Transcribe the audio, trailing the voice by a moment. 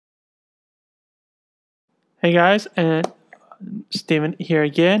Hey guys, and Steven here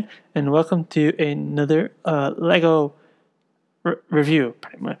again, and welcome to another Lego review,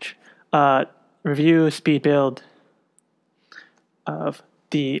 pretty much. Review speed build of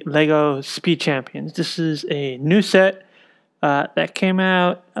the Lego Speed Champions. This is a new set that came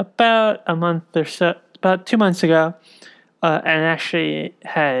out about a month or so, about 2 months ago, and actually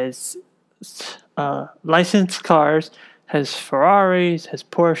has licensed cars, has Ferraris, has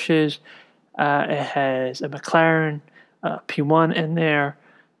Porsches. It has a McLaren P1 in there,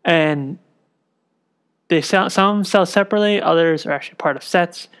 and some sell separately. Others are actually part of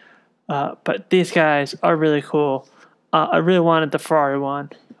sets, but these guys are really cool. I really wanted the Ferrari one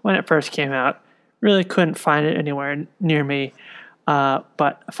when it first came out. Really couldn't find it anywhere near me,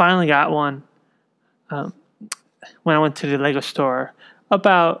 but I finally got one when I went to the Lego store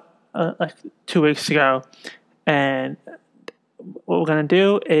about like 2 weeks ago, and what we're going to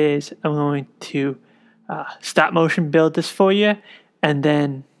do is I'm going to stop motion build this for you, and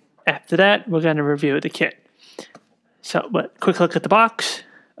then after that we're going to review the kit. So, but quick look at the box.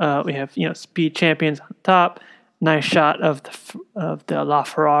 We have Speed Champions on top. Nice shot of the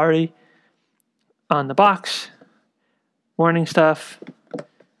LaFerrari on the box. Warning stuff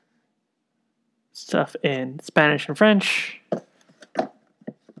in Spanish and French.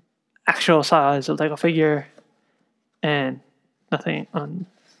 Actual size of Lego figure, and nothing on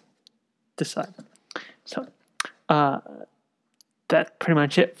this side. So that's pretty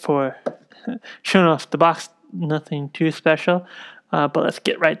much it for showing off the box. Nothing too special, but let's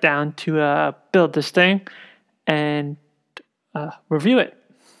get right down to build this thing and review it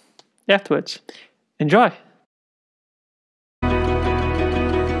afterwards. Enjoy!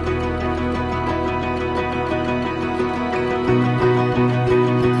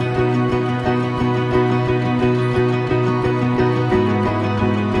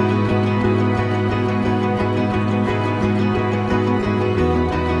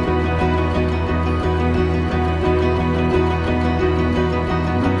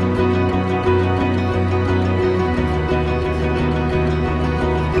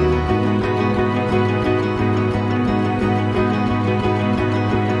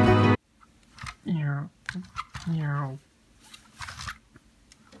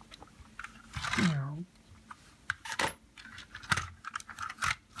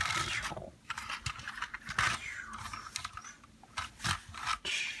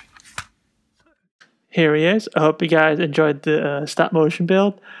 Here he is. I hope you guys enjoyed the stop motion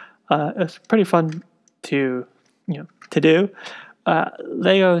build. It's pretty fun to do.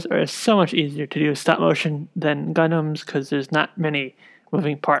 Legos are so much easier to do stop motion than Gundams because there's not many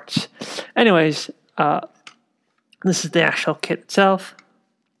moving parts. Anyways, this is the actual kit itself,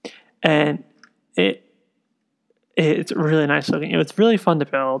 and it's really nice looking. It's really fun to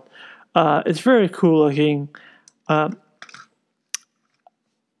build. It's very cool looking.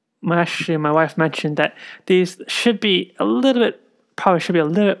 My wife mentioned that these should be a little bit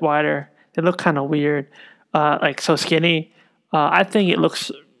wider. They look kind of weird, like so skinny. I think it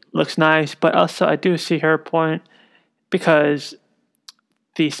looks nice, but also I do see her point, because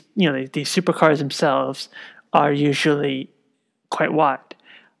these these supercars themselves are usually quite wide.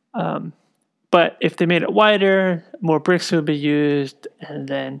 But if they made it wider, more bricks would be used, and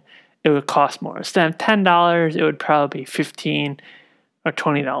then it would cost more. Instead of $10, it would probably be $15 or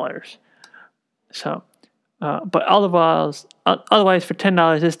 $20. So, but otherwise for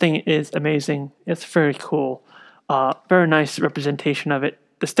 $10, this thing is amazing. It's very cool. Very nice representation of it.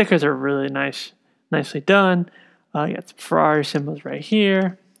 The stickers are really nicely done. You got some Ferrari symbols right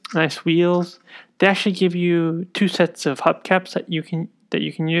here. Nice wheels. They actually give you 2 sets of hubcaps that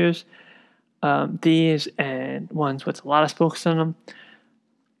you can use. These and ones with a lot of spokes on them.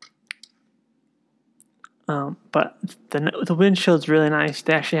 But the windshield's really nice.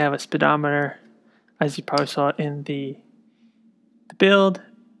 They actually have a speedometer, as you probably saw in the build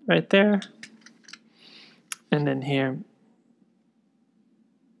right there. And then here,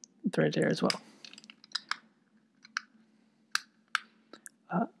 it's right there as well.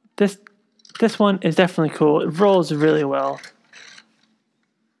 This one is definitely cool. It rolls really well.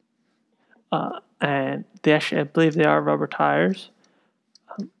 And they actually, I believe they are rubber tires.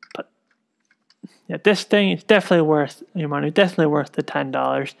 Yeah, this thing is definitely worth your money. Definitely worth the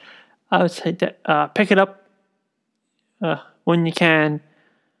 $10. I would say that pick it up when you can,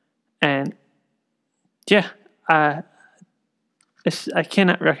 and yeah, I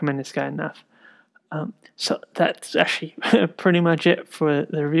cannot recommend this guy enough. So that's actually pretty much it for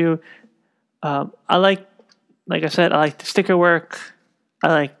the review. Like I said, I like the sticker work. I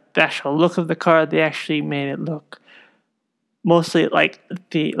like the actual look of the car. They actually made it look mostly like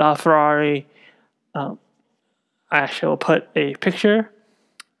the LaFerrari I actually will put a picture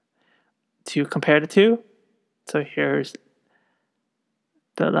to compare the two. So here's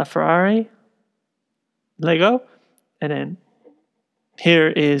the LaFerrari Lego, and then here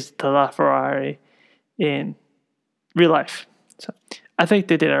is the LaFerrari in real life. So I think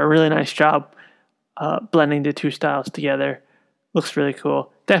they did a really nice job blending the two styles together. Looks really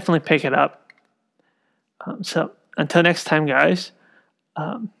cool. Definitely pick it up. So until next time, guys,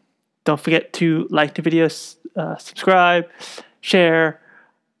 don't forget to like the video, subscribe, share,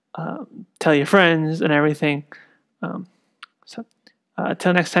 tell your friends and everything. So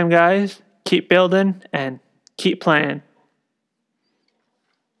until next time, guys, keep building and keep playing.